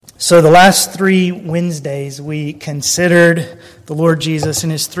So the last 3 Wednesdays, we considered the Lord Jesus in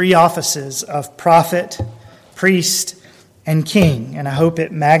his 3 offices of prophet, priest, and king. And I hope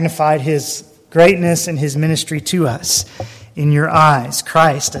it magnified his greatness and his ministry to us in your eyes.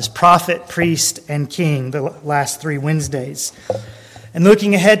 Christ as prophet, priest, and king the last 3 Wednesdays. And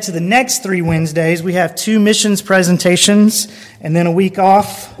looking ahead to the next 3 Wednesdays, we have 2 missions presentations and then a week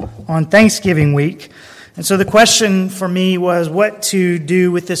off on Thanksgiving week. And so the question for me was what to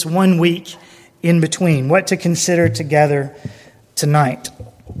do with this 1 week in between, what to consider together tonight.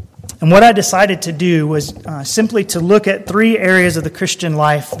 And what I decided to do was simply to look at 3 areas of the Christian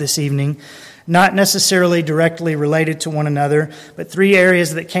life this evening, not necessarily directly related to one another, but 3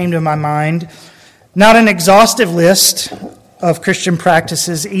 areas that came to my mind. Not an exhaustive list of Christian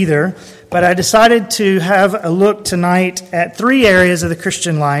practices either, but I decided to have a look tonight at 3 areas of the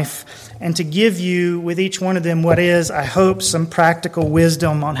Christian life and to give you, with each one of them, what is, I hope, some practical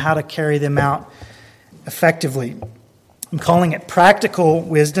wisdom on how to carry them out effectively. I'm calling it practical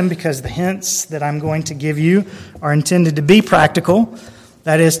wisdom because the hints that I'm going to give you are intended to be practical.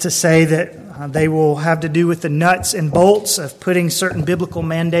 That is to say that they will have to do with the nuts and bolts of putting certain biblical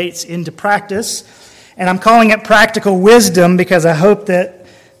mandates into practice. And I'm calling it practical wisdom because I hope that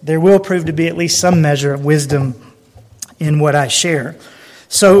there will prove to be at least some measure of wisdom in what I share.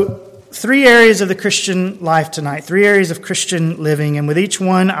 So, 3 areas of the Christian life tonight, 3 areas of Christian living, and with each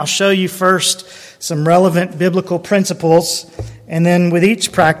one I'll show you first some relevant biblical principles, and then with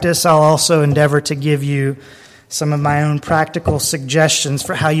each practice I'll also endeavor to give you some of my own practical suggestions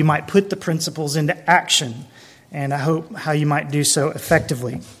for how you might put the principles into action, and I hope how you might do so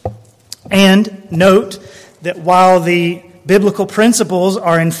effectively. And note that while the biblical principles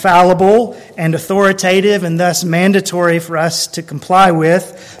are infallible and authoritative and thus mandatory for us to comply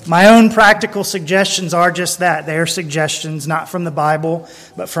with, my own practical suggestions are just that. They are suggestions not from the Bible,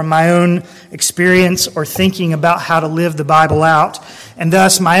 but from my own experience or thinking about how to live the Bible out. And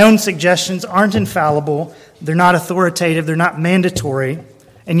thus, my own suggestions aren't infallible, they're not authoritative, they're not mandatory,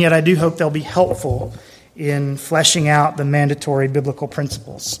 and yet I do hope they'll be helpful in fleshing out the mandatory biblical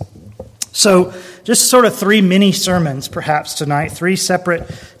principles. So, just sort of 3 mini sermons perhaps tonight, 3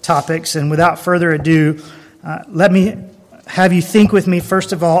 separate topics, and without further ado, let me have you think with me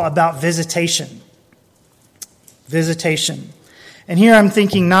first of all about visitation. Visitation. And here I'm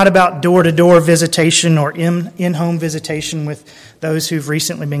thinking not about door-to-door visitation or in-home visitation with those who've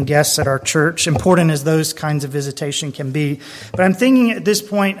recently been guests at our church, important as those kinds of visitation can be, but I'm thinking at this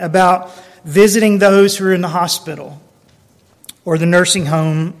point about visiting those who are in the hospital, or the nursing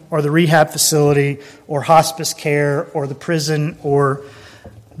home, or the rehab facility, or hospice care, or the prison, or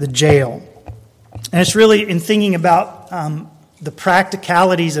the jail. And it's really in thinking about the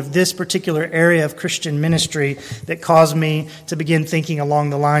practicalities of this particular area of Christian ministry that caused me to begin thinking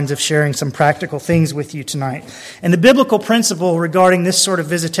along the lines of sharing some practical things with you tonight. And the biblical principle regarding this sort of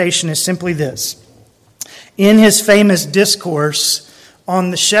visitation is simply this. In his famous discourse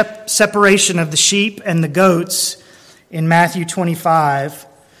on the separation of the sheep and the goats, in Matthew 25,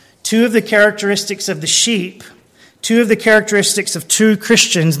 2 of the characteristics of the sheep, 2 of the characteristics of true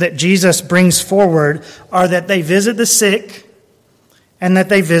Christians that Jesus brings forward are that they visit the sick and that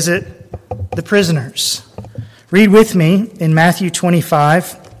they visit the prisoners. Read with me in Matthew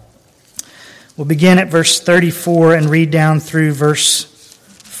 25. We'll begin at verse 34 and read down through verse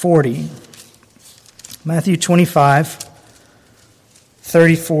 40. Matthew 25,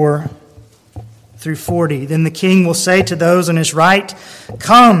 34 through 40. Then the king will say to those on his right,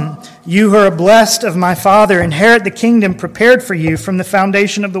 "Come, you who are blessed of my Father, inherit the kingdom prepared for you from the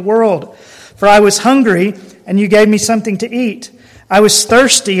foundation of the world. For I was hungry, and you gave me something to eat. I was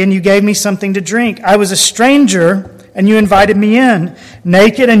thirsty, and you gave me something to drink. I was a stranger, and you invited me in.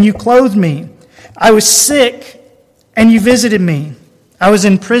 Naked, and you clothed me. I was sick, and you visited me. I was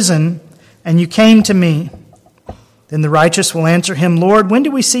in prison, and you came to me." Then the righteous will answer him, "Lord, when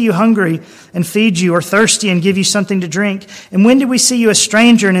did we see you hungry and feed you, or thirsty and give you something to drink? And when did we see you a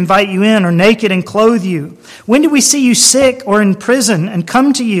stranger and invite you in, or naked and clothe you? When did we see you sick or in prison and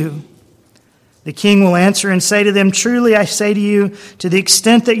come to you?" The king will answer and say to them, "Truly I say to you, to the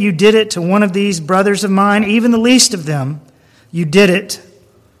extent that you did it to one of these brothers of mine, even the least of them, you did it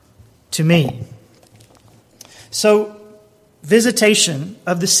to me." So, visitation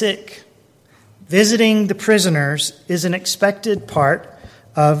of the sick, visiting the prisoners is an expected part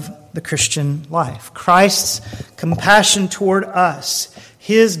of the Christian life. Christ's compassion toward us,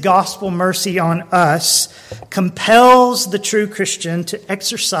 his gospel mercy on us, compels the true Christian to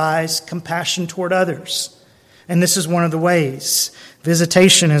exercise compassion toward others. And this is one of the ways.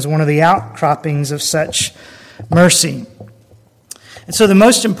 Visitation is one of the outcroppings of such mercy. And so the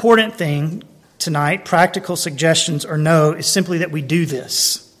most important thing tonight, practical suggestions or no, is simply that we do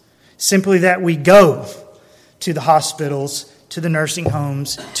this. Simply that we go to the hospitals, to the nursing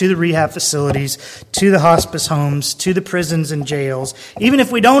homes, to the rehab facilities, to the hospice homes, to the prisons and jails. Even if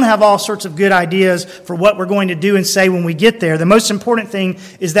we don't have all sorts of good ideas for what we're going to do and say when we get there, the most important thing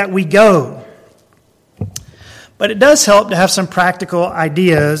is that we go. But it does help to have some practical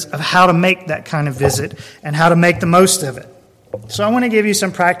ideas of how to make that kind of visit and how to make the most of it. So I want to give you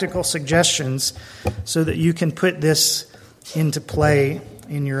some practical suggestions so that you can put this into play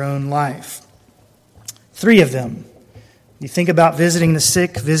in your own life. 3 of them. You think about visiting the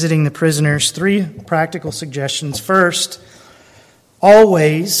sick, visiting the prisoners. 3 practical suggestions. First,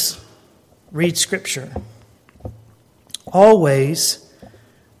 always read Scripture. Always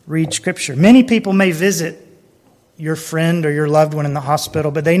read Scripture. Many people may visit your friend or your loved one in the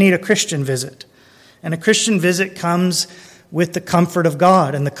hospital, but they need a Christian visit. And a Christian visit comes with the comfort of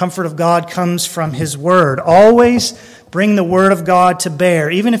God, and the comfort of God comes from His Word. Always bring the Word of God to bear,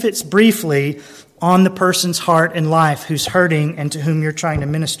 even if it's briefly, on the person's heart and life who's hurting and to whom you're trying to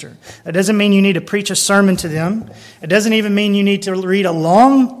minister. That doesn't mean you need to preach a sermon to them. It doesn't even mean you need to read a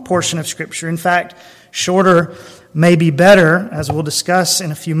long portion of Scripture. In fact, shorter may be better, as we'll discuss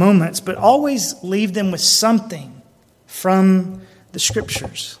in a few moments, but always leave them with something from the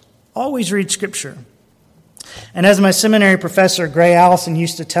Scriptures. Always read Scripture. And as my seminary professor, Gray Allison,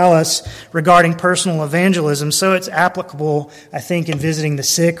 used to tell us regarding personal evangelism, so it's applicable, I think, in visiting the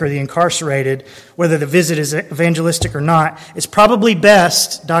sick or the incarcerated, whether the visit is evangelistic or not. It's probably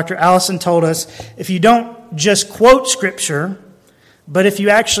best, Dr. Allison told us, if you don't just quote Scripture, but if you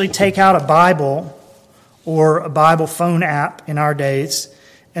actually take out a Bible or a Bible phone app in our days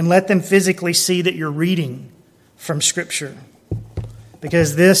and let them physically see that you're reading from Scripture.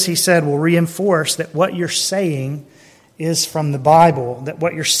 Because this, he said, will reinforce that what you're saying is from the Bible, that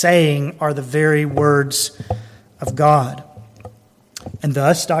what you're saying are the very words of God. And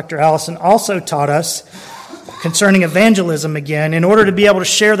thus, Dr. Allison also taught us concerning evangelism again, in order to be able to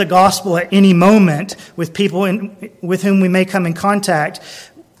share the gospel at any moment with people with whom we may come in contact,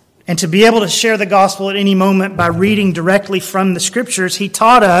 and to be able to share the gospel at any moment by reading directly from the Scriptures, he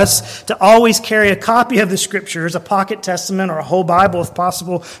taught us to always carry a copy of the Scriptures, a pocket testament or a whole Bible if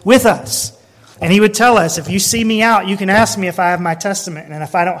possible, with us. And he would tell us, if you see me out, you can ask me if I have my testament, and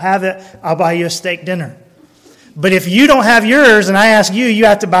if I don't have it, I'll buy you a steak dinner. But if you don't have yours and I ask you, you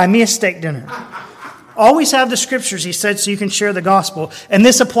have to buy me a steak dinner. Always have the Scriptures, he said, so you can share the gospel. And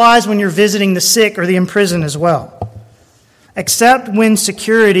this applies when you're visiting the sick or the imprisoned as well. Except when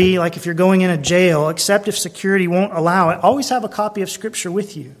security, like if you're going in a jail, except if security won't allow it, always have a copy of Scripture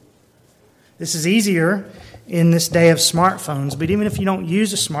with you. This is easier in this day of smartphones, but even if you don't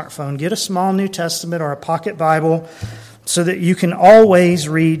use a smartphone, get a small New Testament or a pocket Bible so that you can always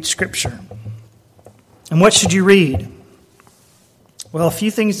read Scripture. And what should you read? Well, a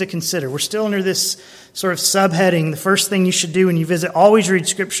few things to consider. We're still under this sort of subheading, the first thing you should do when you visit, always read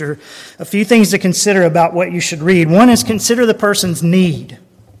Scripture. A few things to consider about what you should read. One is consider the person's need.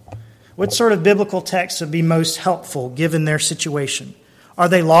 What sort of biblical text would be most helpful given their situation? Are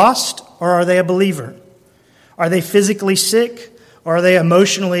they lost or are they a believer? Are they physically sick or are they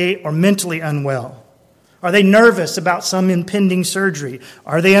emotionally or mentally unwell? Are they nervous about some impending surgery?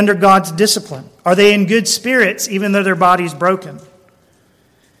 Are they under God's discipline? Are they in good spirits even though their body's broken?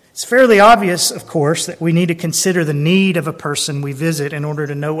 It's fairly obvious, of course, that we need to consider the need of a person we visit in order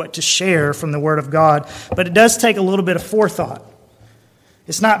to know what to share from the Word of God, but it does take a little bit of forethought.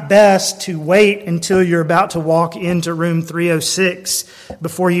 It's not best to wait until you're about to walk into room 306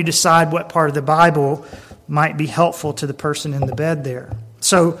 before you decide what part of the Bible might be helpful to the person in the bed there.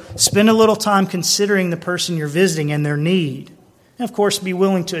 So spend a little time considering the person you're visiting and their need. And of course, be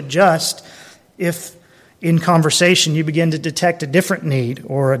willing to adjust if in conversation you begin to detect a different need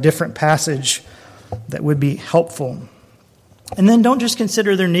or a different passage that would be helpful. And then don't just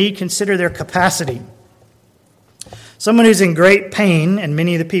consider their need, consider their capacity. Someone who's in great pain, and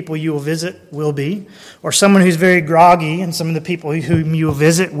many of the people you will visit will be, or someone who's very groggy, and some of the people whom you will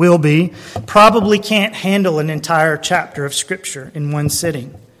visit will be, probably can't handle an entire chapter of Scripture in one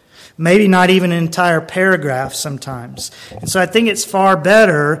sitting. Maybe not even an entire paragraph sometimes. And so I think it's far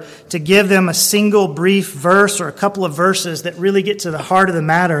better to give them a single brief verse or a couple of verses that really get to the heart of the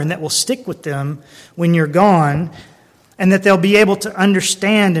matter and that will stick with them when you're gone, and that they'll be able to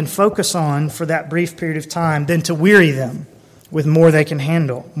understand and focus on for that brief period of time, than to weary them with more than they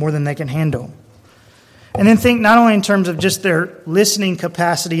can handle. And then think not only in terms of just their listening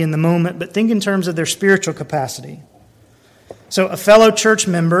capacity in the moment, but think in terms of their spiritual capacity. So a fellow church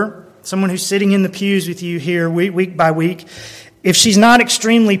member, someone who's sitting in the pews with you here week by week, If she's not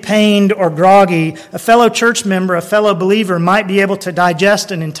extremely pained or groggy, a fellow church member, a fellow believer might be able to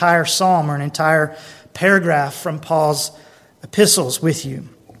digest an entire psalm or an entire paragraph from Paul's epistles with you.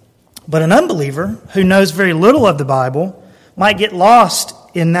 But an unbeliever who knows very little of the Bible might get lost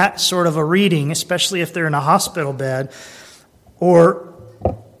in that sort of a reading, especially if they're in a hospital bed or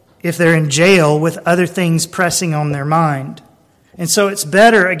if they're in jail with other things pressing on their mind. And so it's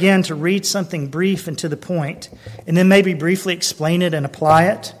better, again, to read something brief and to the point, and then maybe briefly explain it and apply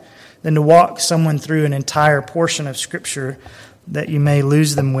it, than to walk someone through an entire portion of Scripture that you may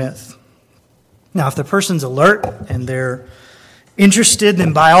lose them with. Now, if the person's alert and they're interested,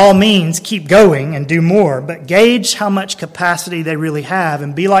 then by all means keep going and do more, but gauge how much capacity they really have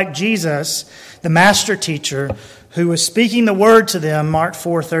and be like Jesus, the master teacher, who was speaking the word to them, Mark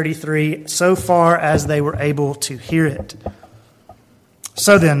 4:33, so far as they were able to hear it.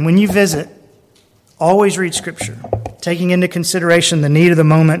 So then, when you visit, always read Scripture, taking into consideration the need of the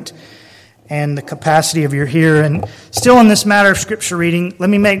moment and the capacity of your hearer. And still on this matter of Scripture reading, let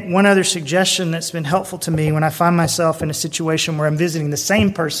me make one other suggestion that's been helpful to me when I find myself in a situation where I'm visiting the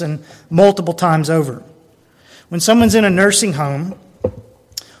same person multiple times over. When someone's in a nursing home,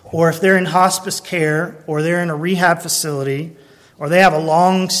 or if they're in hospice care, or they're in a rehab facility, or they have a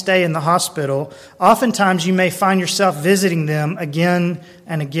long stay in the hospital, oftentimes you may find yourself visiting them again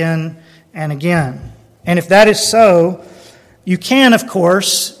and again and again. And if that is so, you can, of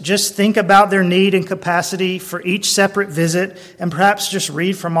course, just think about their need and capacity for each separate visit and perhaps just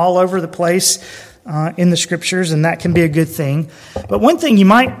read from all over the place in the Scriptures, and that can be a good thing. But one thing you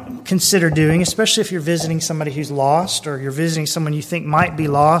might consider doing, especially if you're visiting somebody who's lost, or you're visiting someone you think might be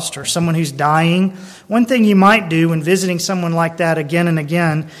lost, or someone who's dying, one thing you might do when visiting someone like that again and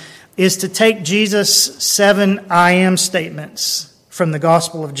again is to take Jesus' 7 I am statements from the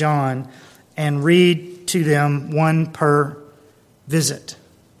Gospel of John and read to them one per visit.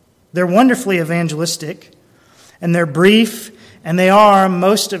 They're wonderfully evangelistic, and they're brief, and they are,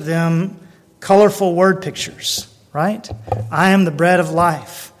 most of them, colorful word pictures, right? I am the bread of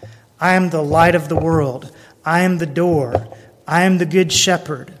life. I am the light of the world. I am the door. I am the good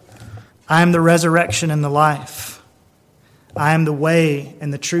shepherd. I am the resurrection and the life. I am the way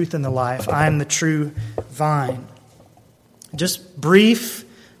and the truth and the life. I am the true vine. Just brief,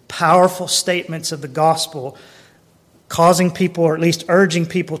 powerful statements of the gospel, causing people, or at least urging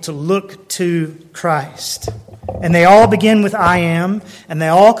people, to look to Christ. And they all begin with I am, and they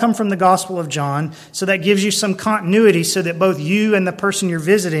all come from the Gospel of John, so that gives you some continuity so that both you and the person you're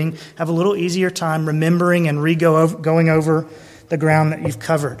visiting have a little easier time remembering and going over the ground that you've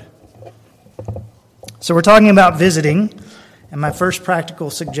covered. So we're talking about visiting, and my first practical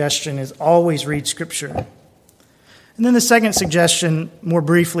suggestion is always read Scripture. And then the second suggestion, more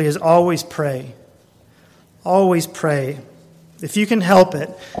briefly, is always pray. Always pray. If you can help it,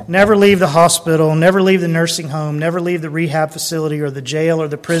 never leave the hospital, never leave the nursing home, never leave the rehab facility or the jail or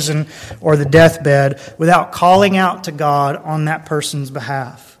the prison or the deathbed without calling out to God on that person's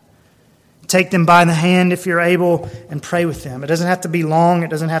behalf. Take them by the hand if you're able and pray with them. It doesn't have to be long.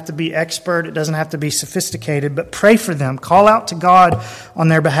 It doesn't have to be expert. It doesn't have to be sophisticated, but pray for them. Call out to God on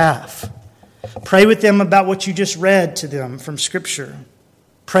their behalf. Pray with them about what you just read to them from Scripture.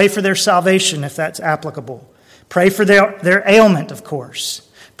 Pray for their salvation if that's applicable. Pray for their ailment, of course.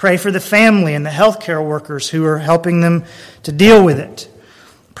 Pray for the family and the healthcare workers who are helping them to deal with it.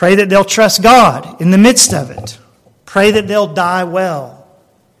 Pray that they'll trust God in the midst of it. Pray that they'll die well,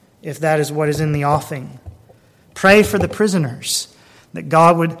 if that is what is in the offing. Pray for the prisoners, that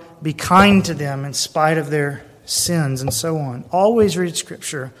God would be kind to them in spite of their sins, and so on. Always read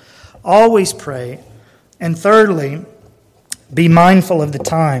Scripture. Always pray. And thirdly, be mindful of the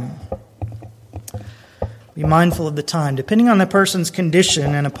time. Be mindful of the time. Depending on the person's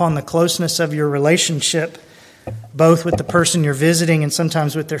condition and upon the closeness of your relationship, both with the person you're visiting and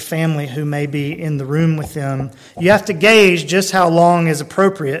sometimes with their family who may be in the room with them, you have to gauge just how long is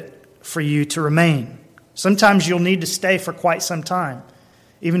appropriate for you to remain. Sometimes you'll need to stay for quite some time,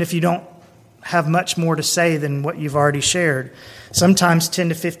 even if you don't have much more to say than what you've already shared. Sometimes 10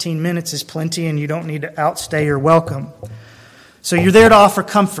 to 15 minutes is plenty, and you don't need to outstay your welcome. So you're there to offer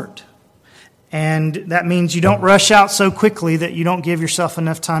comfort. And that means you don't rush out so quickly that you don't give yourself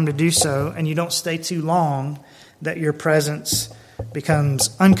enough time to do so, and you don't stay too long that your presence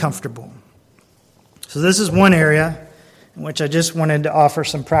becomes uncomfortable. So this is one area in which I just wanted to offer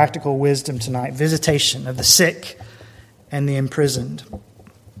some practical wisdom tonight: visitation of the sick and the imprisoned.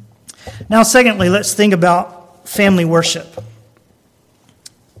 Now, secondly, let's think about family worship.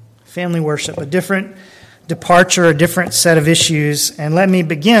 Family worship, a different departure, a different set of issues. And let me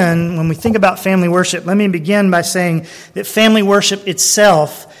begin, when we think about family worship, let me begin by saying that family worship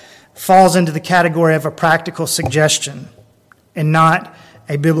itself falls into the category of a practical suggestion and not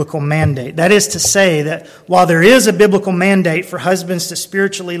a biblical mandate. That is to say that while there is a biblical mandate for husbands to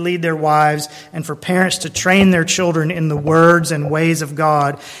spiritually lead their wives and for parents to train their children in the words and ways of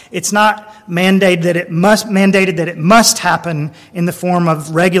God, it's not mandated that it must happen in the form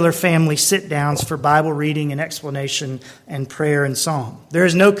of regular family sit-downs for Bible reading and explanation and prayer and song. There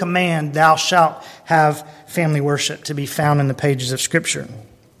is no command, thou shalt have family worship, to be found in the pages of Scripture.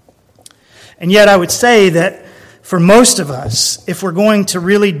 And yet I would say that for most of us, if we're going to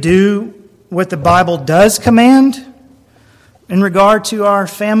really do what the Bible does command in regard to our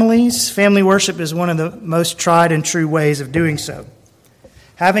families, family worship is one of the most tried and true ways of doing so.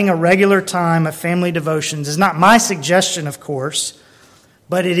 Having a regular time of family devotions is not my suggestion, of course,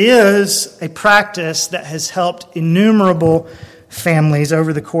 but it is a practice that has helped innumerable families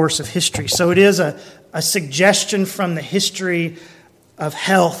over the course of history. So it is a suggestion from the history of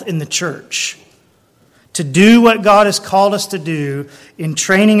health in the church to do what God has called us to do in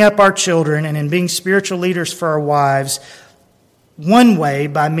training up our children and in being spiritual leaders for our wives, one way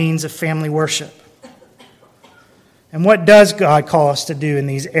by means of family worship. And what does God call us to do in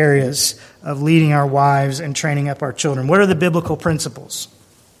these areas of leading our wives and training up our children? What are the biblical principles?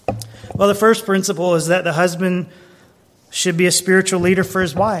 Well, the first principle is that the husband should be a spiritual leader for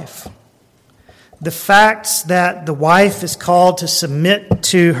his wife. The facts that the wife is called to submit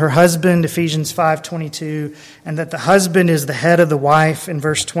to her husband, Ephesians 5:22, and that the husband is the head of the wife in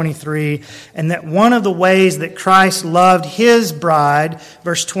verse 23, and that one of the ways that Christ loved his bride,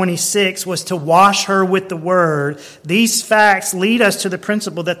 verse 26, was to wash her with the word. These facts lead us to the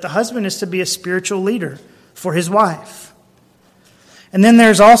principle that the husband is to be a spiritual leader for his wife. And then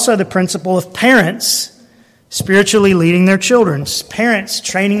there's also the principle of parents spiritually leading their children, parents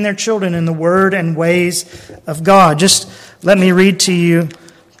training their children in the word and ways of God. Just let me read to you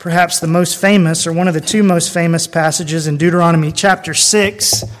perhaps the most famous, or one of the two most famous passages in Deuteronomy chapter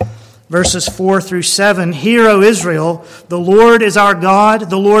 6, verses 4 through 7. Hear, O Israel, the Lord is our God,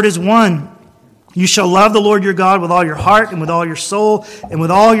 the Lord is one. You shall love the Lord your God with all your heart and with all your soul and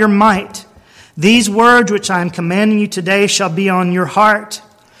with all your might. These words which I am commanding you today shall be on your heart.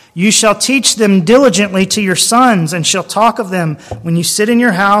 You shall teach them diligently to your sons, and shall talk of them when you sit in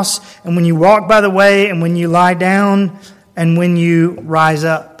your house, and when you walk by the way, and when you lie down, and when you rise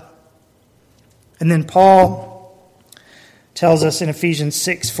up. And then Paul tells us in Ephesians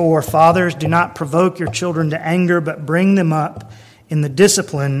 6:4, fathers, do not provoke your children to anger, but bring them up in the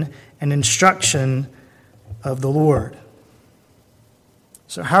discipline and instruction of the Lord.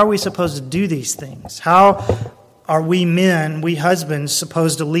 So how are we supposed to do these things? How are we men, we husbands,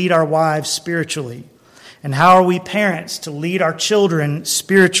 supposed to lead our wives spiritually? And how are we parents to lead our children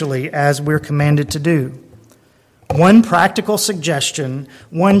spiritually as we're commanded to do? One practical suggestion,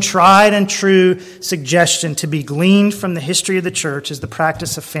 one tried and true suggestion to be gleaned from the history of the church is the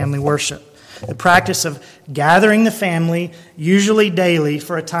practice of family worship. The practice of gathering the family, usually daily,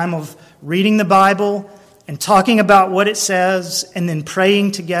 for a time of reading the Bible and talking about what it says, and then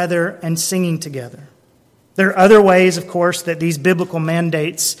praying together and singing together. There are other ways, of course, that these biblical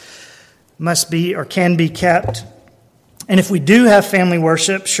mandates must be or can be kept. And if we do have family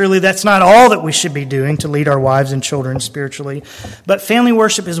worship, surely that's not all that we should be doing to lead our wives and children spiritually. But family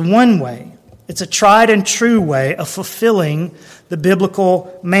worship is one way. It's a tried and true way of fulfilling the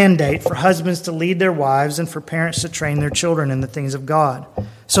biblical mandate for husbands to lead their wives and for parents to train their children in the things of God.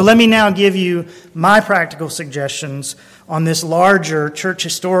 So let me now give you my practical suggestions on this larger church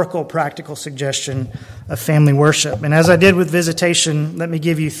historical practical suggestion of family worship. And as I did with visitation, let me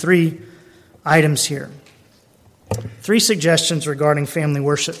give you 3 items here. 3 suggestions regarding family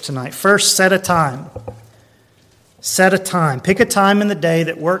worship tonight. First, set a time. Set a time. Pick a time in the day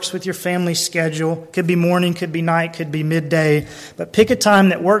that works with your family schedule. Could be morning, could be night, could be midday. But pick a time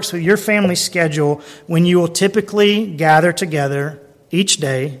that works with your family schedule when you will typically gather together each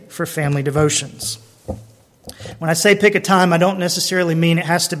day for family devotions. When I say pick a time, I don't necessarily mean it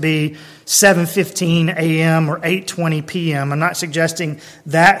has to be 7:15 a.m. or 8:20 p.m. I'm not suggesting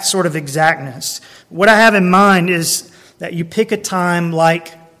that sort of exactness. What I have in mind is that you pick a time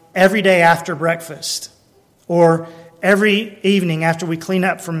like every day after breakfast, or every evening after we clean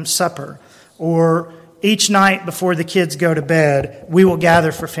up from supper, or each night before the kids go to bed, we will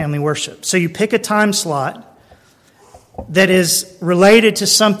gather for family worship. So you pick a time slot that is related to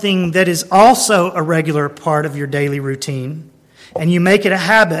something that is also a regular part of your daily routine, and you make it a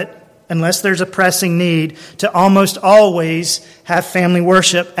habit, unless there's a pressing need, to almost always have family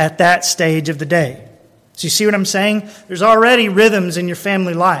worship at that stage of the day. So you see what I'm saying? There's already rhythms in your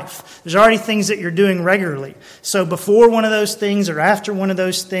family life. There's already things that you're doing regularly. So before one of those things or after one of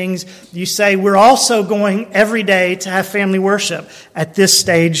those things, you say, we're also going every day to have family worship at this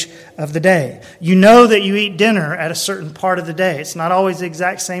stage of the day. You know that you eat dinner at a certain part of the day. It's not always the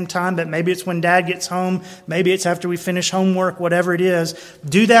exact same time, but maybe it's when Dad gets home. Maybe it's after we finish homework, whatever it is.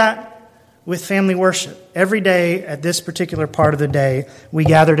 Do that with family worship. Every day at this particular part of the day, we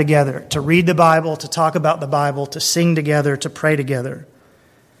gather together to read the Bible, to talk about the Bible, to sing together, to pray together.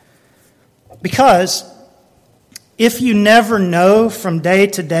 Because if you never know from day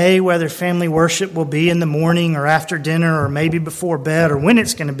to day whether family worship will be in the morning or after dinner or maybe before bed or when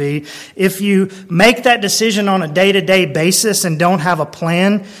it's going to be, if you make that decision on a day-to-day basis and don't have a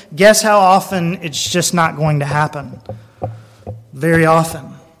plan, guess how often it's just not going to happen? Very often.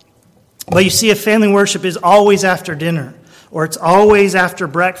 But you see, if family worship is always after dinner, or it's always after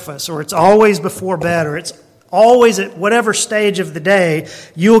breakfast, or it's always before bed, or it's always at whatever stage of the day,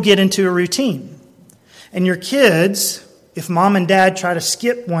 you'll get into a routine. And your kids, if mom and dad try to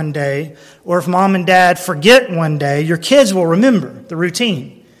skip one day, or if mom and dad forget one day, your kids will remember the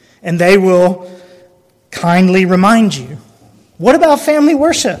routine, and they will kindly remind you. What about family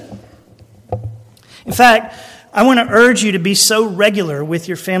worship? In fact, I want to urge you to be so regular with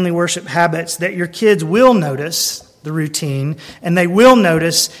your family worship habits that your kids will notice the routine, and they will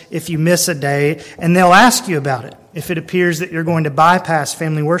notice if you miss a day, and they'll ask you about it if it appears that you're going to bypass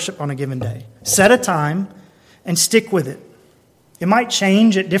family worship on a given day. Set a time and stick with it. It might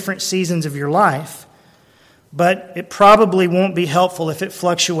change at different seasons of your life, but it probably won't be helpful if it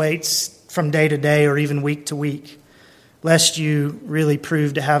fluctuates from day to day or even week to week, lest you really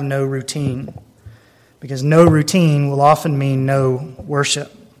prove to have no routine. Because no routine will often mean no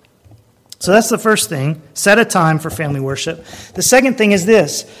worship. So that's the first thing. Set a time for family worship. The second thing is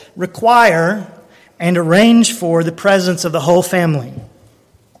this. Require and arrange for the presence of the whole family.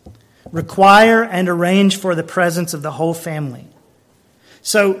 Require and arrange for the presence of the whole family.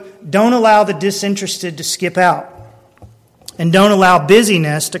 So don't allow the disinterested to skip out. And don't allow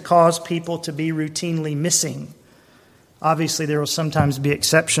busyness to cause people to be routinely missing. Obviously, there will sometimes be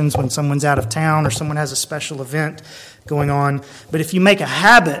exceptions when someone's out of town or someone has a special event going on. But if you make a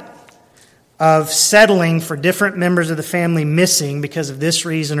habit of settling for different members of the family missing because of this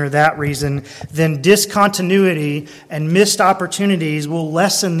reason or that reason, then discontinuity and missed opportunities will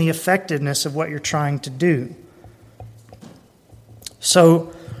lessen the effectiveness of what you're trying to do.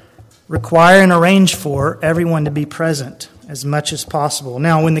 So, require and arrange for everyone to be present as much as possible.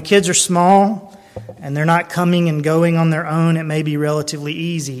 Now, when the kids are small and they're not coming and going on their own, it may be relatively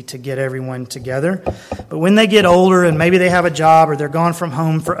easy to get everyone together. But when they get older and maybe they have a job or they're gone from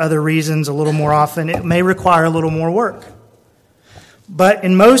home for other reasons a little more often, it may require a little more work. But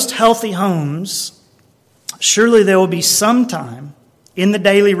in most healthy homes, surely there will be some time in the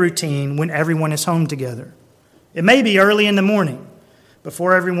daily routine when everyone is home together. It may be early in the morning,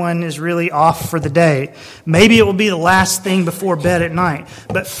 before everyone is really off for the day. Maybe it will be the last thing before bed at night.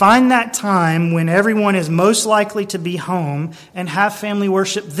 But find that time when everyone is most likely to be home and have family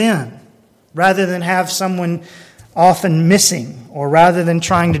worship then, rather than have someone often missing, or rather than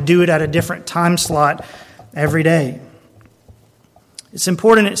trying to do it at a different time slot every day. It's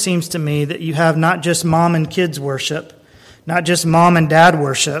important, it seems to me, that you have not just mom and kids worship, not just mom and dad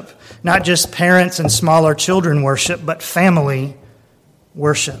worship, not just parents and smaller children worship, but family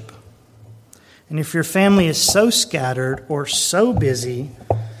worship. And if your family is so scattered or so busy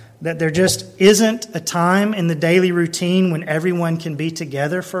that there just isn't a time in the daily routine when everyone can be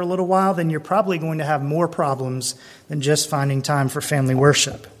together for a little while, then you're probably going to have more problems than just finding time for family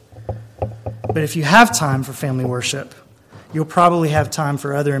worship. But if you have time for family worship, you'll probably have time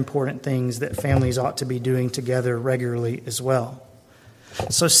for other important things that families ought to be doing together regularly as well.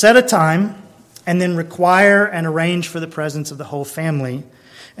 So set a time, and then require and arrange for the presence of the whole family.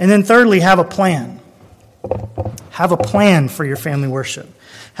 And then thirdly, have a plan. Have a plan for your family worship.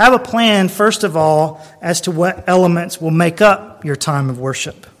 Have a plan, first of all, as to what elements will make up your time of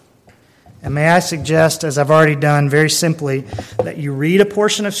worship. And may I suggest, as I've already done very simply, that you read a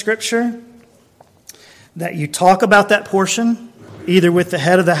portion of Scripture, that you talk about that portion, either with the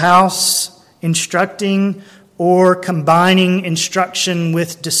head of the house, instructing, or combining instruction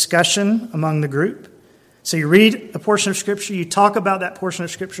with discussion among the group. So you read a portion of Scripture, you talk about that portion of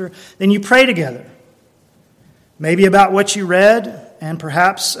Scripture, then you pray together. Maybe about what you read, and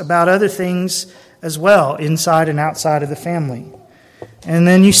perhaps about other things as well, inside and outside of the family. And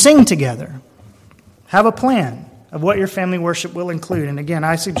then you sing together. Have a plan of what your family worship will include. And again,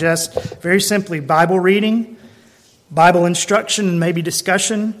 I suggest very simply Bible reading, Bible instruction and maybe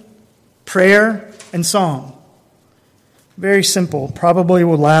discussion, prayer, and song. Very simple. Probably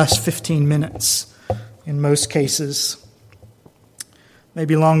will last 15 minutes in most cases.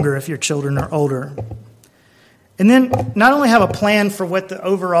 Maybe longer if your children are older. And then not only have a plan for what the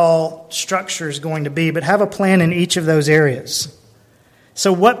overall structure is going to be, but have a plan in each of those areas.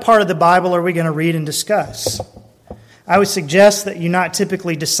 So what part of the Bible are we going to read and discuss? I would suggest that you not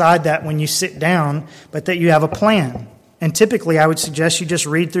typically decide that when you sit down, but that you have a plan. And typically I would suggest you just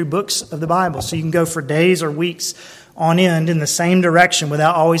read through books of the Bible so you can go for days or weeks on end in the same direction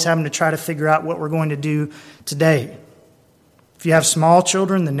without always having to try to figure out what we're going to do today. If you have small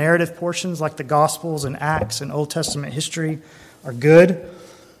children, the narrative portions like the Gospels and Acts and Old Testament history are good.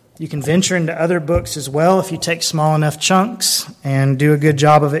 You can venture into other books as well if you take small enough chunks and do a good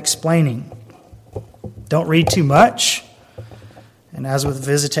job of explaining. Don't read too much. And as with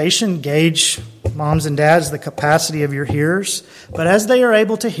visitation, gauge, moms and dads, the capacity of your hearers. But as they are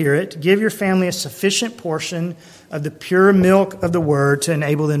able to hear it, give your family a sufficient portion of the pure milk of the Word to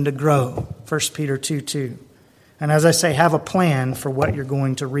enable them to grow. 1 Peter 2:2. And as I say, have a plan for what you're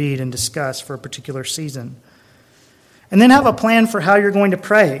going to read and discuss for a particular season. And then have a plan for how you're going to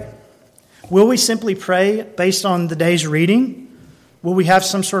pray. Will we simply pray based on the day's reading? Will we have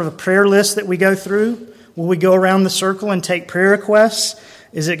some sort of a prayer list that we go through? Will we go around the circle and take prayer requests?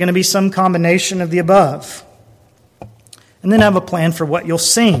 Is it going to be some combination of the above? And then have a plan for what you'll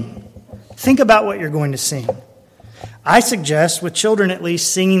sing. Think about what you're going to sing. I suggest, with children at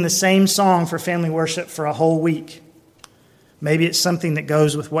least, singing the same song for family worship for a whole week. Maybe it's something that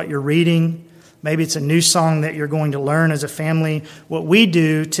goes with what you're reading. Maybe it's a new song that you're going to learn as a family. What we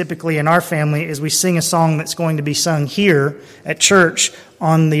do typically in our family is we sing a song that's going to be sung here at church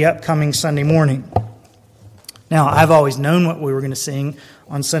on the upcoming Sunday morning. Now, I've always known what we were going to sing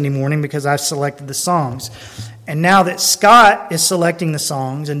on Sunday morning because I've selected the songs. And now that Scott is selecting the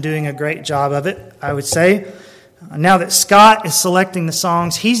songs and doing a great job of it, I would say, now that Scott is selecting the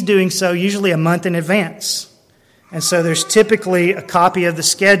songs, he's doing so usually a month in advance. And so there's typically a copy of the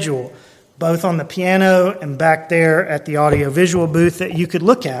schedule, both on the piano and back there at the audiovisual booth that you could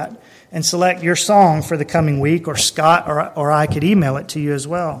look at and select your song for the coming week, or Scott or I could email it to you as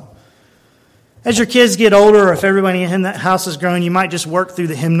well. As your kids get older, or if everybody in that house is growing, you might just work through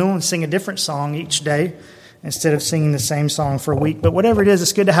the hymnal and sing a different song each day instead of singing the same song for a week. But whatever it is,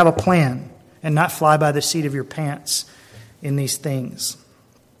 it's good to have a plan and not fly by the seat of your pants in these things.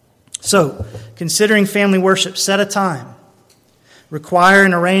 So, considering family worship, set a time. Require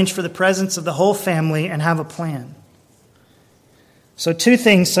and arrange for the presence of the whole family and have a plan. So 2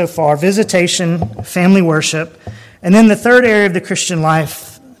 things so far: visitation, family worship. And then the third area of the Christian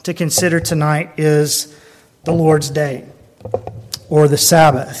life to consider tonight is the Lord's Day, or the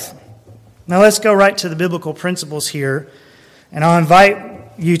Sabbath. Now let's go right to the biblical principles here, and I'll invite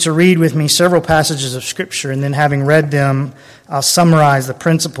you to read with me several passages of Scripture, and then having read them, I'll summarize the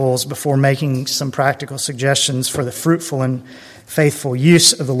principles before making some practical suggestions for the fruitful and faithful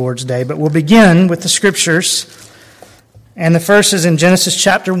use of the Lord's Day. But we'll begin with the Scriptures, and the first is in Genesis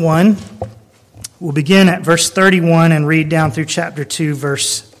chapter 1. We'll begin at verse 31 and read down through chapter 2,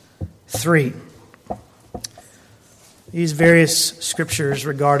 verse 3. These various scriptures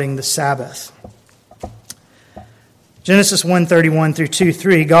regarding the Sabbath. Genesis 1:31 through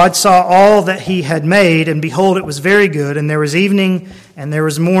 2:3. God saw all that he had made, and behold, it was very good, and there was evening, and there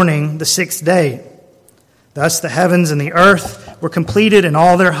was morning, the 6th day. Thus the heavens and the earth were completed, and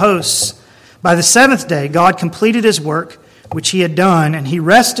all their hosts. By the 7th day, God completed his work which he had done, and he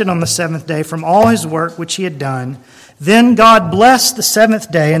rested on the 7th day from all his work which he had done. Then God blessed the 7th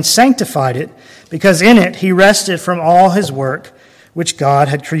day and sanctified it, because in it he rested from all his work which God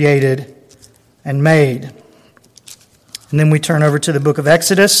had created and made. And then we turn over to the book of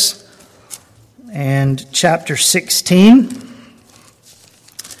Exodus and chapter 16,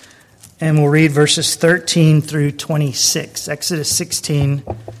 and we'll read verses 13 through 26. Exodus 16,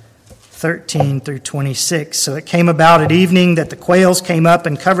 13 through 26. So it came about at evening that the quails came up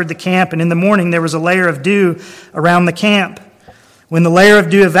and covered the camp, and in the morning there was a layer of dew around the camp. When the layer of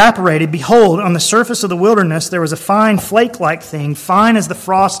dew evaporated, behold, on the surface of the wilderness there was a fine flake-like thing, fine as the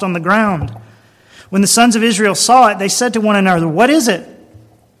frost on the ground. When the sons of Israel saw it, they said to one another, "What is it?"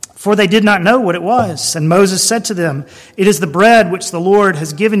 For they did not know what it was. And Moses said to them, "It is the bread which the Lord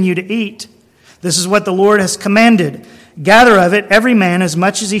has given you to eat. This is what the Lord has commanded. Gather of it every man as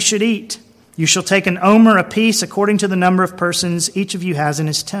much as he should eat. You shall take an omer apiece according to the number of persons each of you has in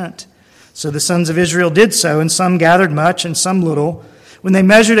his tent." So the sons of Israel did so, and some gathered much and some little. When they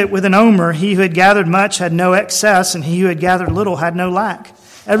measured it with an omer, he who had gathered much had no excess, and he who had gathered little had no lack.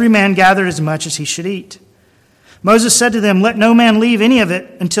 Every man gathered as much as he should eat. Moses said to them, "Let no man leave any of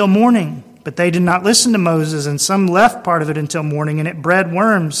it until morning. But they did not listen to Moses, and some left part of it until morning, and it bred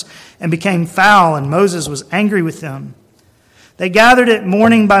worms and became foul, and Moses was angry with them. They gathered it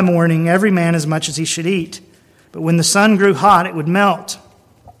morning by morning, every man as much as he should eat. But when the sun grew hot, it would melt.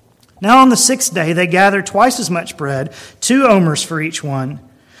 Now on the 6th day they gathered twice as much bread, 2 omers for each one.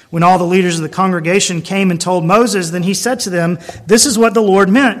 When all the leaders of the congregation came and told Moses, then he said to them, "This is what the Lord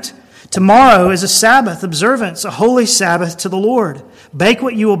meant. Tomorrow is a Sabbath observance, a holy Sabbath to the Lord. Bake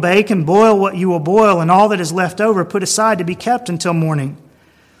what you will bake and boil what you will boil, and all that is left over put aside to be kept until morning."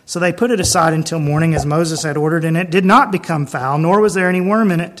 So they put it aside until morning as Moses had ordered, and it did not become foul, nor was there any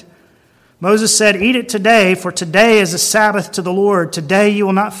worm in it. Moses said, "Eat it today, for today is a Sabbath to the Lord. Today you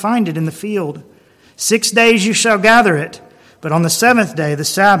will not find it in the field. 6 days you shall gather it, but on the 7th day, the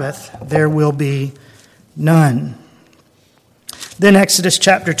Sabbath, there will be none." Then Exodus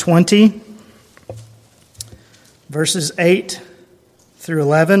chapter 20, verses 8 through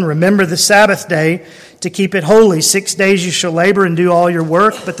 11. "Remember the Sabbath day to keep it holy. 6 days you shall labor and do all your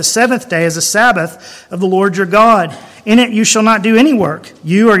work, but the 7th day is a Sabbath of the Lord your God. In it you shall not do any work,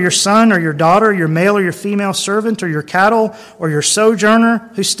 you or your son or your daughter, your male or your female servant, or your cattle, or your sojourner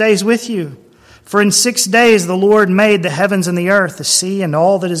who stays with you. For in 6 days the Lord made the heavens and the earth, the sea, and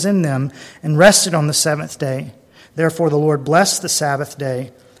all that is in them, and rested on the 7th day. Therefore the Lord blessed the Sabbath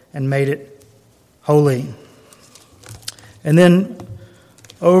day and made it holy." And then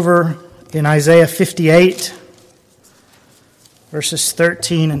over in Isaiah 58, verses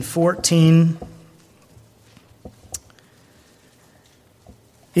 13 and 14.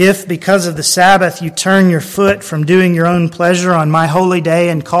 "If because of the Sabbath you turn your foot from doing your own pleasure on my holy day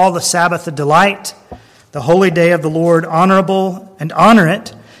and call the Sabbath a delight, the holy day of the Lord honorable, and honor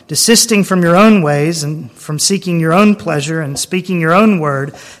it, desisting from your own ways and from seeking your own pleasure and speaking your own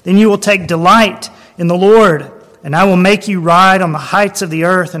word, then you will take delight in the Lord, and I will make you ride on the heights of the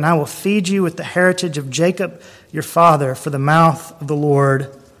earth, and I will feed you with the heritage of Jacob your father, for the mouth of the Lord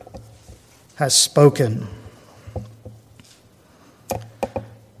has spoken."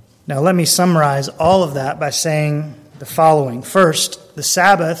 Now let me summarize all of that by saying the following. First, the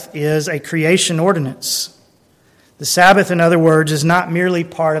Sabbath is a creation ordinance. The Sabbath, in other words, is not merely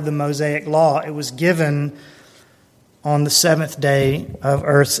part of the Mosaic law. It was given on the 7th day of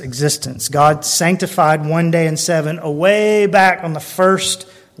earth's existence. God sanctified one day in 7 away back on the first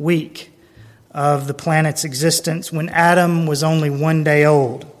week of the planet's existence when Adam was only 1 day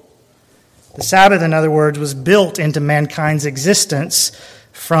old. The Sabbath, in other words, was built into mankind's existence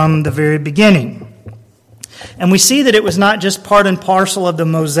from the very beginning. And we see that it was not just part and parcel of the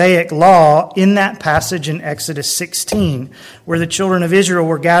Mosaic law in that passage in Exodus 16, where the children of Israel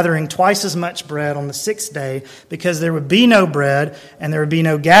were gathering twice as much bread on the 6th day because there would be no bread and there would be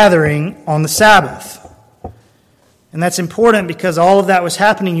no gathering on the Sabbath. And that's important because all of that was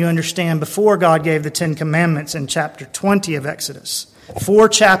happening, you understand, before God gave the 10 Commandments in chapter 20 of Exodus. 4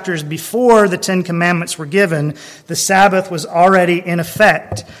 chapters before the 10 Commandments were given, the Sabbath was already in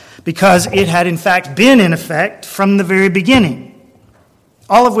effect, because it had in fact been in effect from the very beginning.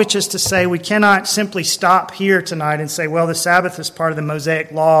 All of which is to say we cannot simply stop here tonight and say, well, the Sabbath is part of the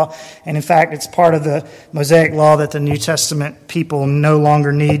Mosaic law, and in fact it's part of the Mosaic law that the New Testament people no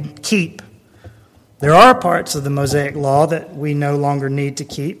longer need keep. There are parts of the Mosaic law that we no longer need to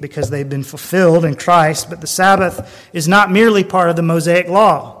keep because they've been fulfilled in Christ, but the Sabbath is not merely part of the Mosaic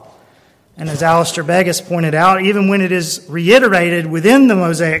law. And as Alistair Begg has pointed out, even when it is reiterated within the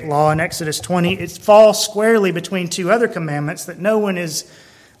Mosaic law in Exodus 20, it falls squarely between 2 other commandments that no one is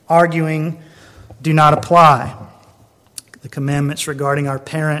arguing do not apply. The commandments regarding our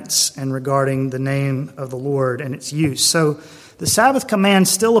parents and regarding the name of the Lord and its use. So the Sabbath command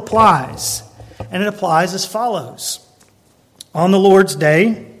still applies, and it applies as follows. On the Lord's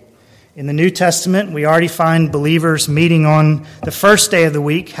Day, in the New Testament, we already find believers meeting on the first day of the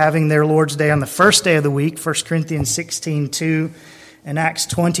week, having their Lord's Day on the first day of the week, 1 Corinthians 16:2 and Acts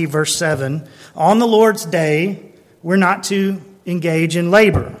 20, verse 7. On the Lord's Day, we're not to engage in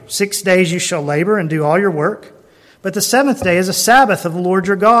labor. 6 days you shall labor and do all your work, but the 7th day is a Sabbath of the Lord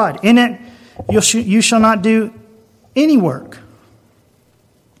your God. In it you shall not do any work.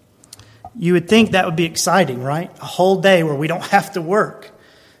 You would think that would be exciting, right? A whole day where we don't have to work.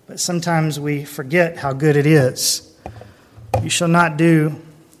 But sometimes we forget how good it is. You shall not do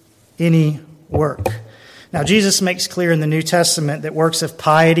any work. Now, Jesus makes clear in the New Testament that works of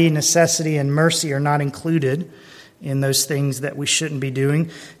piety, necessity, and mercy are not included in those things that we shouldn't be doing.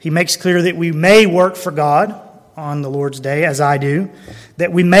 He makes clear that we may work for God on the Lord's Day, as I do,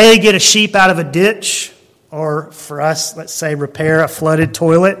 that we may get a sheep out of a ditch or for us, let's say, repair a flooded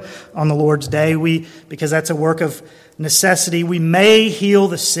toilet on the Lord's day, because that's a work of necessity, we may heal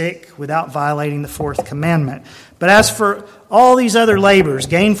the sick without violating the fourth commandment. But as for all these other labors,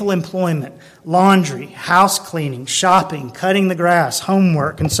 gainful employment, laundry, house cleaning, shopping, cutting the grass,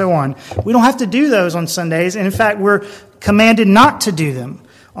 homework, and so on, we don't have to do those on Sundays. And in fact, we're commanded not to do them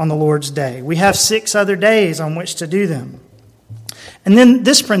on the Lord's day. We have 6 other days on which to do them. And then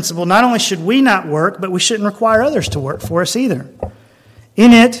this principle, not only should we not work, but we shouldn't require others to work for us either.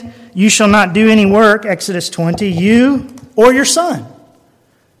 In it, you shall not do any work, Exodus 20, you or your son,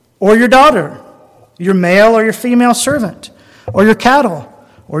 or your daughter, your male or your female servant, or your cattle,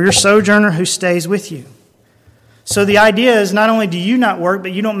 or your sojourner who stays with you. So the idea is not only do you not work,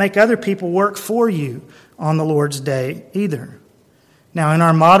 but you don't make other people work for you on the Lord's day either. Now, in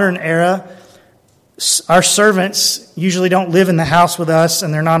our modern era, our servants usually don't live in the house with us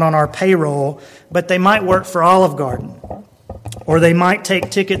and they're not on our payroll, but they might work for Olive Garden, or they might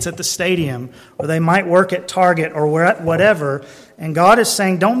take tickets at the stadium, or they might work at Target or whatever. And God is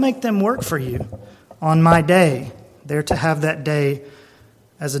saying, don't make them work for you on my day. They're to have that day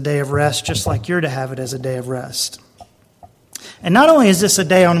as a day of rest, just like you're to have it as a day of rest. And not only is this a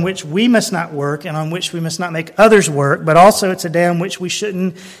day on which we must not work and on which we must not make others work, but also it's a day on which we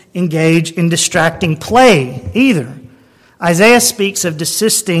shouldn't engage in distracting play either. Isaiah speaks of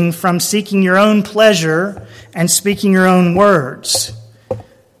desisting from seeking your own pleasure and speaking your own words,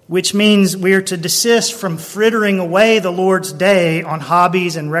 which means we are to desist from frittering away the Lord's day on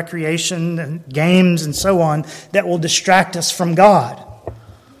hobbies and recreation and games and so on that will distract us from God.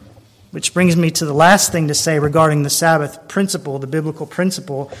 Which brings me to the last thing to say regarding the Sabbath principle, the biblical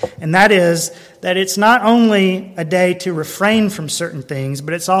principle, and that is that it's not only a day to refrain from certain things,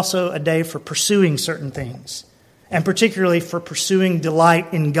 but it's also a day for pursuing certain things, and particularly for pursuing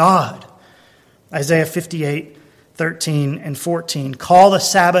delight in God. Isaiah 58:13 and 14. Call the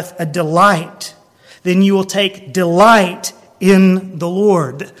Sabbath a delight, then you will take delight in the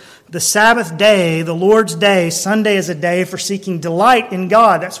Lord. The Sabbath day, the Lord's day, Sunday is a day for seeking delight in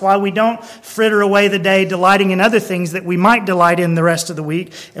God. That's why we don't fritter away the day delighting in other things that we might delight in the rest of the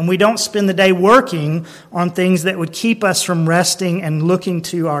week. And we don't spend the day working on things that would keep us from resting and looking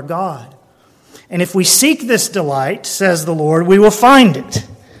to our God. And if we seek this delight, says the Lord, we will find it.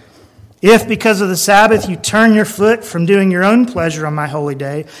 If, because of the Sabbath, you turn your foot from doing your own pleasure on my holy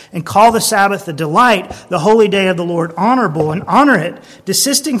day and call the Sabbath a delight, the holy day of the Lord honorable, and honor it,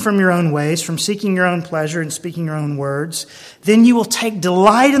 desisting from your own ways, from seeking your own pleasure and speaking your own words, then you will take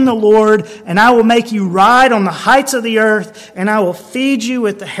delight in the Lord, and I will make you ride on the heights of the earth, and I will feed you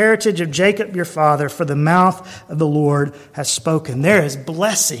with the heritage of Jacob your father, for the mouth of the Lord has spoken. There is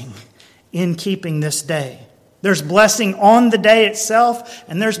blessing in keeping this day. There's blessing on the day itself,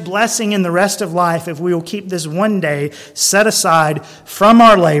 and there's blessing in the rest of life if we will keep this one day set aside from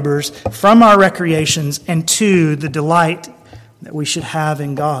our labors, from our recreations, and to the delight that we should have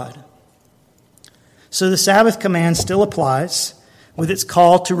in God. So the Sabbath command still applies with its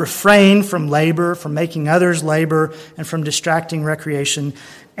call to refrain from labor, from making others labor, and from distracting recreation.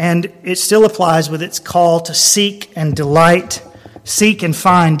 And it still applies with its call to seek and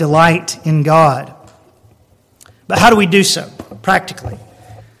find delight in God. But how do we do so practically?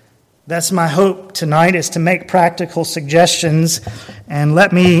 That's my hope tonight, is to make practical suggestions. And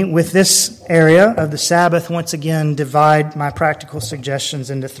let me, with this area of the Sabbath, once again divide my practical suggestions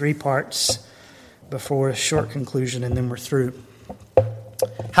into 3 parts before a short conclusion, and then we're through.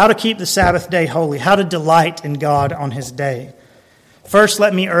 How to keep the Sabbath day holy. How to delight in God on His day. First,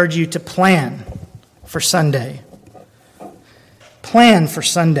 let me urge you to plan for Sunday. Plan for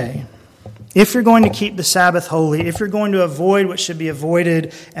Sunday. If you're going to keep the Sabbath holy, if you're going to avoid what should be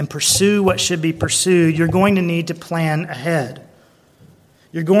avoided and pursue what should be pursued, you're going to need to plan ahead.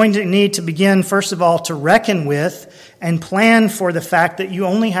 You're going to need to begin, first of all, to reckon with and plan for the fact that you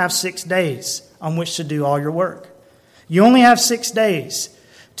only have 6 days on which to do all your work. You only have 6 days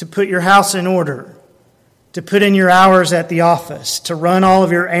to put your house in order, to put in your hours at the office, to run all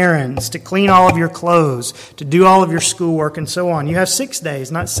of your errands, to clean all of your clothes, to do all of your schoolwork, and so on. You have 6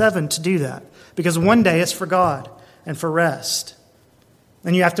 days, not 7, to do that, because one day is for God and for rest.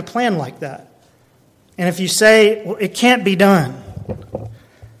 And you have to plan like that. And if you say, well, it can't be done,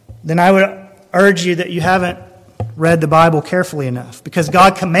 then I would urge you that you haven't read the Bible carefully enough, because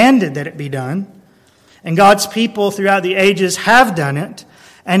God commanded that it be done, and God's people throughout the ages have done it.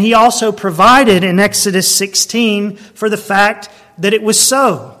 And He also provided in Exodus 16 for the fact that it was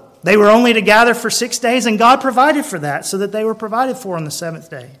so. They were only to gather for 6 days, and God provided for that so that they were provided for on the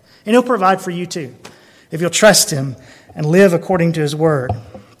 7th day. And He'll provide for you too, if you'll trust Him and live according to His word.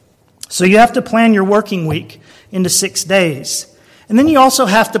 So you have to plan your working week into 6 days. And then you also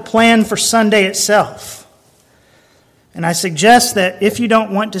have to plan for Sunday itself. And I suggest that if you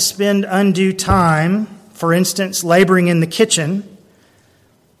don't want to spend undue time, for instance, laboring in the kitchen,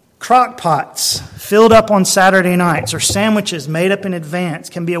 crock pots filled up on Saturday nights or sandwiches made up in advance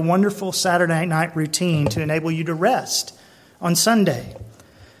can be a wonderful Saturday night routine to enable you to rest on Sunday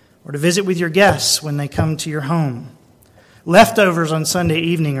or to visit with your guests when they come to your home. Leftovers on Sunday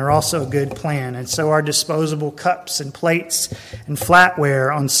evening are also a good plan, and so are disposable cups and plates and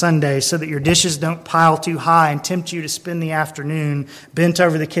flatware on Sunday so that your dishes don't pile too high and tempt you to spend the afternoon bent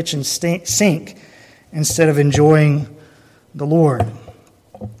over the kitchen sink instead of enjoying the Lord.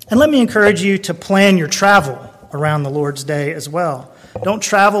 And let me encourage you to plan your travel around the Lord's Day as well. Don't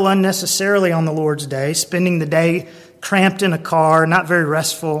travel unnecessarily on the Lord's Day, spending the day cramped in a car, not very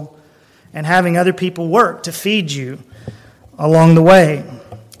restful, and having other people work to feed you along the way.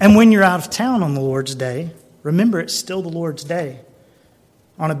 And when you're out of town on the Lord's Day, remember it's still the Lord's Day.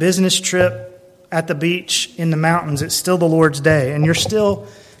 On a business trip, at the beach, in the mountains, it's still the Lord's Day. And you're still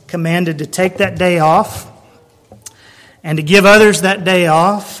commanded to take that day off and to give others that day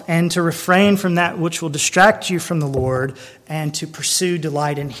off and to refrain from that which will distract you from the Lord and to pursue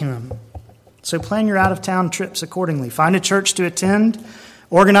delight in Him. So plan your out-of-town trips accordingly. Find a church to attend.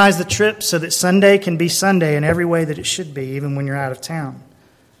 Organize the trip so that Sunday can be Sunday in every way that it should be, even when you're out of town.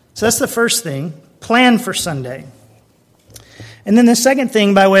 So that's the first thing. Plan for Sunday. And then the second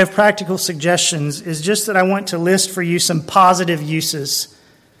thing, by way of practical suggestions, is just that I want to list for you some positive uses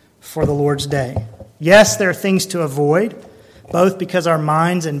for the Lord's Day. Yes, there are things to avoid, both because our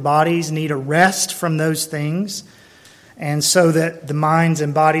minds and bodies need a rest from those things, and so that the minds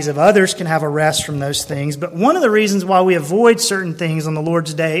and bodies of others can have a rest from those things. But one of the reasons why we avoid certain things on the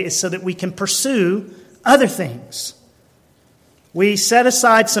Lord's Day is so that we can pursue other things. We set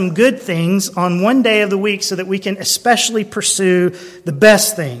aside some good things on one day of the week so that we can especially pursue the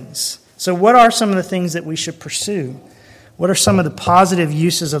best things. So what are some of the things that we should pursue? What are some of the positive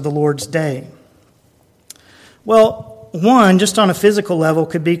uses of the Lord's Day? Well, one, just on a physical level,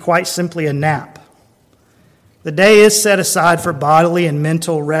 could be quite simply a nap. The day is set aside for bodily and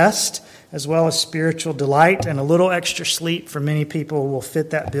mental rest, as well as spiritual delight, and a little extra sleep for many people will fit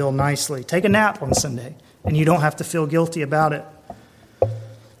that bill nicely. Take a nap on Sunday, and you don't have to feel guilty about it.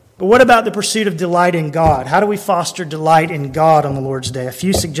 But what about the pursuit of delight in God? How do we foster delight in God on the Lord's Day? A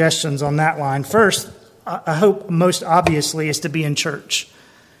few suggestions on that line. First, I hope most obviously, is to be in church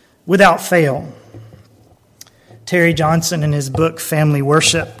without fail. Terry Johnson, in his book Family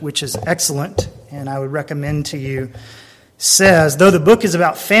Worship, which is excellent, and I would recommend to you, says, though the book is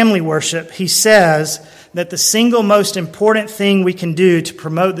about family worship, he says that the single most important thing we can do to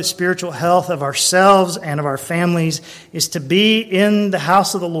promote the spiritual health of ourselves and of our families is to be in the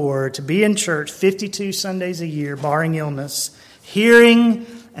house of the Lord, to be in church 52 Sundays a year, barring illness, hearing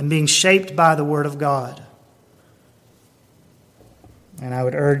and being shaped by the Word of God. And I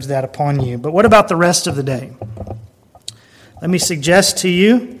would urge that upon you. But what about the rest of the day? Let me suggest to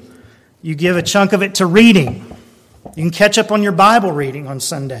you, you give a chunk of it to reading. You can catch up on your Bible reading on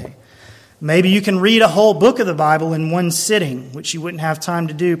Sunday. Maybe you can read a whole book of the Bible in one sitting, which you wouldn't have time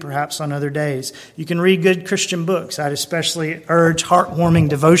to do perhaps on other days. You can read good Christian books. I'd especially urge heartwarming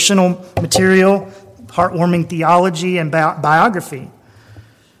devotional material, heartwarming theology, and biography.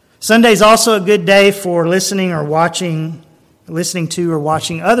 Sunday is also a good day for listening to or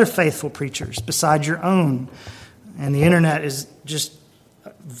watching other faithful preachers besides your own. And the internet is just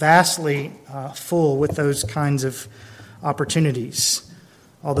vastly full with those kinds of opportunities.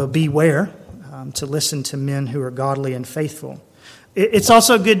 Although beware to listen to men who are godly and faithful. It's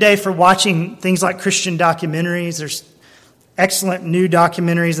also a good day for watching things like Christian documentaries. There's excellent new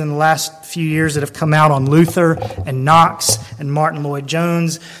documentaries in the last few years that have come out on Luther and Knox and Martin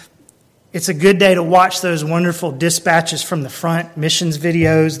Lloyd-Jones. It's a good day to watch those wonderful Dispatches from the Front missions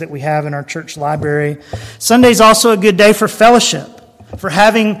videos that we have in our church library. Sunday's also a good day for fellowship, for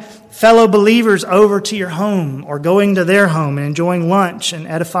having fellow believers over to your home or going to their home and enjoying lunch and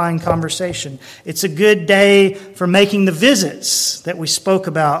edifying conversation. It's a good day for making the visits that we spoke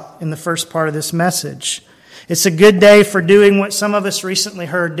about in the first part of this message. It's a good day for doing what some of us recently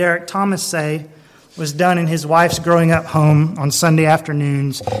heard Derek Thomas say was done in his wife's growing up home on Sunday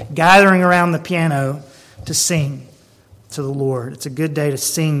afternoons, gathering around the piano to sing to the Lord. It's a good day to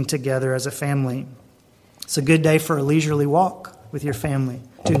sing together as a family. It's a good day for a leisurely walk with your family,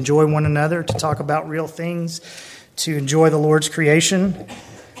 to enjoy one another, to talk about real things, to enjoy the Lord's creation.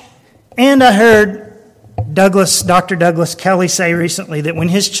 And I heard Dr. Douglas Kelly say recently that when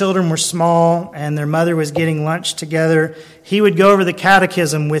his children were small and their mother was getting lunch together, he would go over the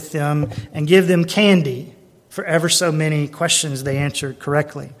catechism with them and give them candy for ever so many questions they answered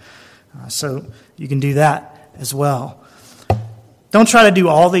correctly. So you can do that as well. Don't try to do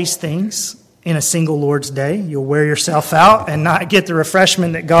all these things in a single Lord's Day. You'll wear yourself out and not get the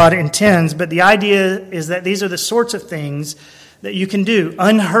refreshment that God intends. But the idea is that these are the sorts of things that you can do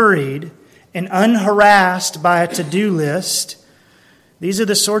unhurried and unharassed by a to-do list. These are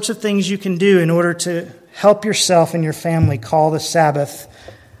the sorts of things you can do in order to help yourself and your family call the Sabbath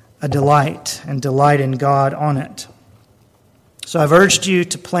a delight and delight in God on it. So I've urged you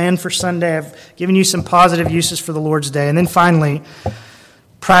to plan for Sunday. I've given you some positive uses for the Lord's Day. And then finally,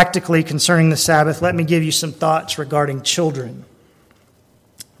 practically concerning the Sabbath, let me give you some thoughts regarding children.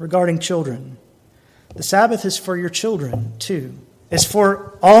 Regarding children. The Sabbath is for your children, too. It's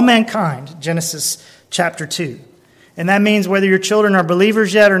for all mankind, Genesis chapter 2. And that means whether your children are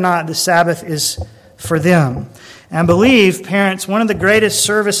believers yet or not, the Sabbath is for them. And I believe, parents, one of the greatest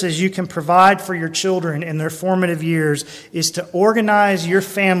services you can provide for your children in their formative years is to organize your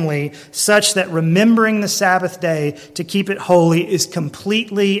family such that remembering the Sabbath day to keep it holy is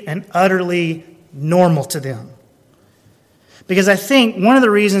completely and utterly normal to them. Because I think one of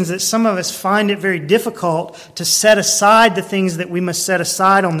the reasons that some of us find it very difficult to set aside the things that we must set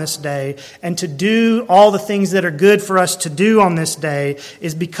aside on this day and to do all the things that are good for us to do on this day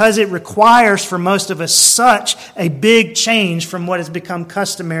is because it requires for most of us such a big change from what has become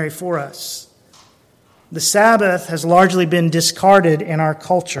customary for us. The Sabbath has largely been discarded in our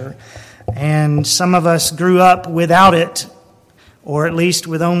culture, and some of us grew up without it, or at least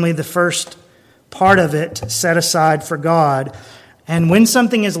with only the first part of it set aside for God. And when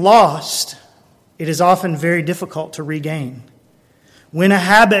something is lost, it is often very difficult to regain. When a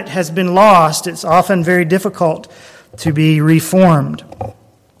habit has been lost, it's often very difficult to be reformed.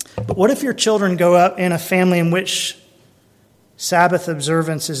 But what if your children grow up in a family in which Sabbath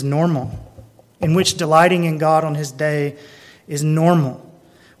observance is normal, in which delighting in God on His day is normal?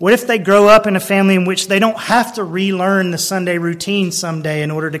 What if they grow up in a family in which they don't have to relearn the Sunday routine someday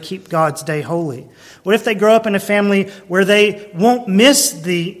in order to keep God's day holy? What if they grow up in a family where they won't miss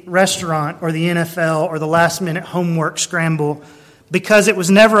the restaurant or the NFL or the last-minute homework scramble because it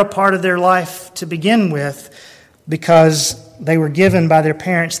was never a part of their life to begin with, because they were given by their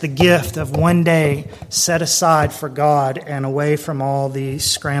parents the gift of one day set aside for God and away from all these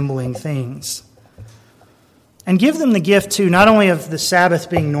scrambling things? And give them the gift, too, not only of the Sabbath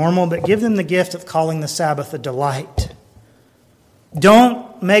being normal, but give them the gift of calling the Sabbath a delight.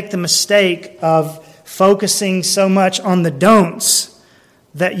 Don't make the mistake of focusing so much on the don'ts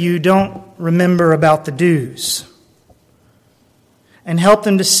that you don't remember about the do's. And help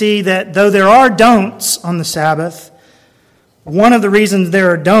them to see that though there are don'ts on the Sabbath, one of the reasons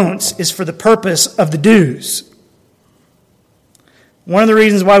there are don'ts is for the purpose of the do's. One of the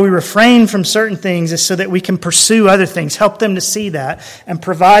reasons why we refrain from certain things is so that we can pursue other things. Help them to see that and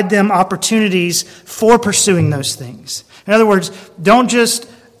provide them opportunities for pursuing those things. In other words, don't just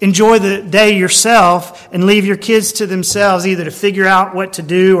enjoy the day yourself and leave your kids to themselves, either to figure out what to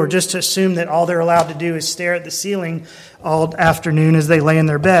do or just to assume that all they're allowed to do is stare at the ceiling all afternoon as they lay in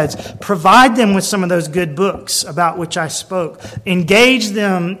their beds. Provide them with some of those good books about which I spoke. Engage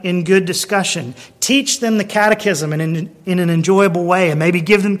them in good discussion. Teach them the catechism in an enjoyable way, and maybe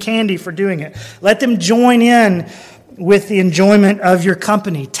give them candy for doing it. Let them join in with the enjoyment of your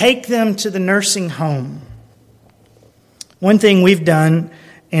company. Take them to the nursing home. One thing we've done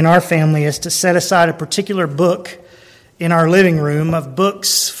in our family is to set aside a particular book in our living room of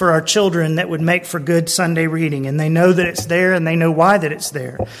books for our children that would make for good Sunday reading. And they know that it's there, and they know why that it's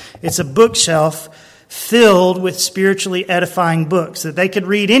there. It's a bookshelf filled with spiritually edifying books that they could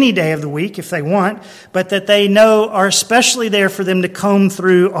read any day of the week if they want, but that they know are especially there for them to comb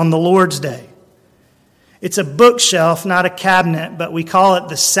through on the Lord's Day. It's a bookshelf, not a cabinet, but we call it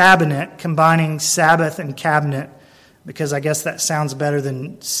the Sabinet, combining Sabbath and cabinet, because I guess that sounds better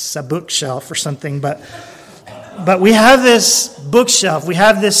than a bookshelf or something. But we have this bookshelf, we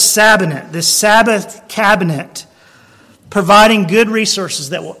have this Sabinet, this Sabbath cabinet, providing good resources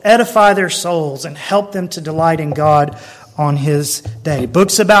that will edify their souls and help them to delight in God on His day.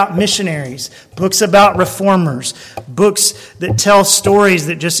 Books about missionaries, books about reformers, books that tell stories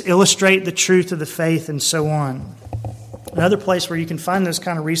that just illustrate the truth of the faith, and so on. Another place where you can find those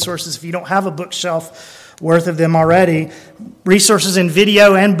kind of resources, if you don't have a bookshelf worth of them already, resources in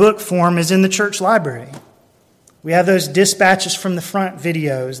video and book form, is in the church library. We have those dispatches from the front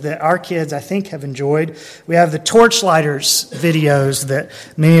videos that our kids, I think, have enjoyed. We have the Torchlighters videos that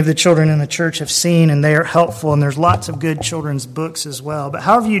many of the children in the church have seen, and they are helpful, and there's lots of good children's books as well. But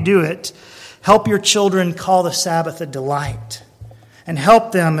however you do it, help your children call the Sabbath a delight, and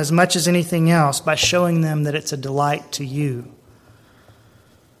help them as much as anything else by showing them that it's a delight to you.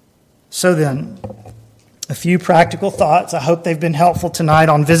 So then, a few practical thoughts. I hope they've been helpful tonight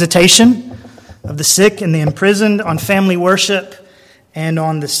on visitation of the sick and the imprisoned, on family worship, and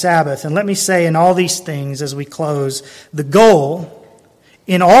on the Sabbath. And let me say in all these things as we close, the goal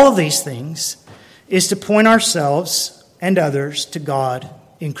in all of these things is to point ourselves and others to God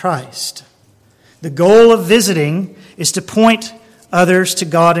in Christ. The goal of visiting is to point others to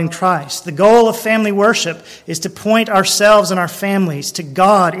God in Christ. The goal of family worship is to point ourselves and our families to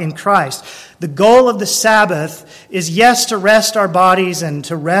God in Christ. The goal of the Sabbath is, yes, to rest our bodies and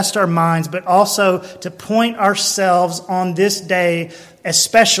to rest our minds, but also to point ourselves on this day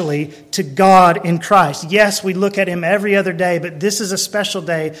especially to God in Christ. Yes, we look at Him every other day, but this is a special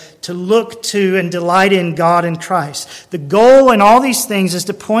day to look to and delight in God in Christ. The goal in all these things is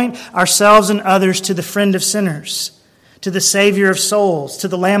to point ourselves and others to the friend of sinners, to the Savior of souls, to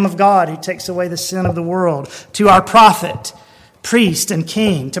the Lamb of God who takes away the sin of the world, to our prophet, priest, and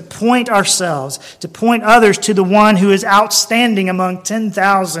king, to point ourselves, to point others to the one who is outstanding among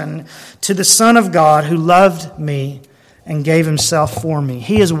 10,000, to the Son of God who loved me and gave Himself for me.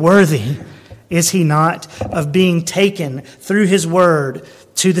 He is worthy, is He not, of being taken through His word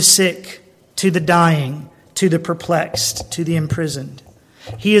to the sick, to the dying, to the perplexed, to the imprisoned.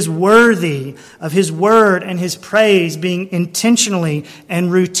 He is worthy of His word and His praise being intentionally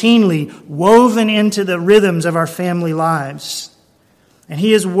and routinely woven into the rhythms of our family lives. And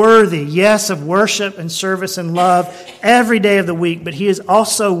He is worthy, yes, of worship and service and love every day of the week, but He is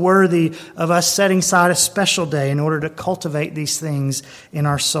also worthy of us setting aside a special day in order to cultivate these things in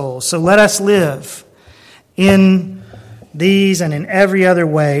our souls. So let us live in these and in every other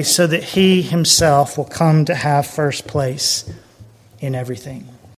way so that He Himself will come to have first place in everything.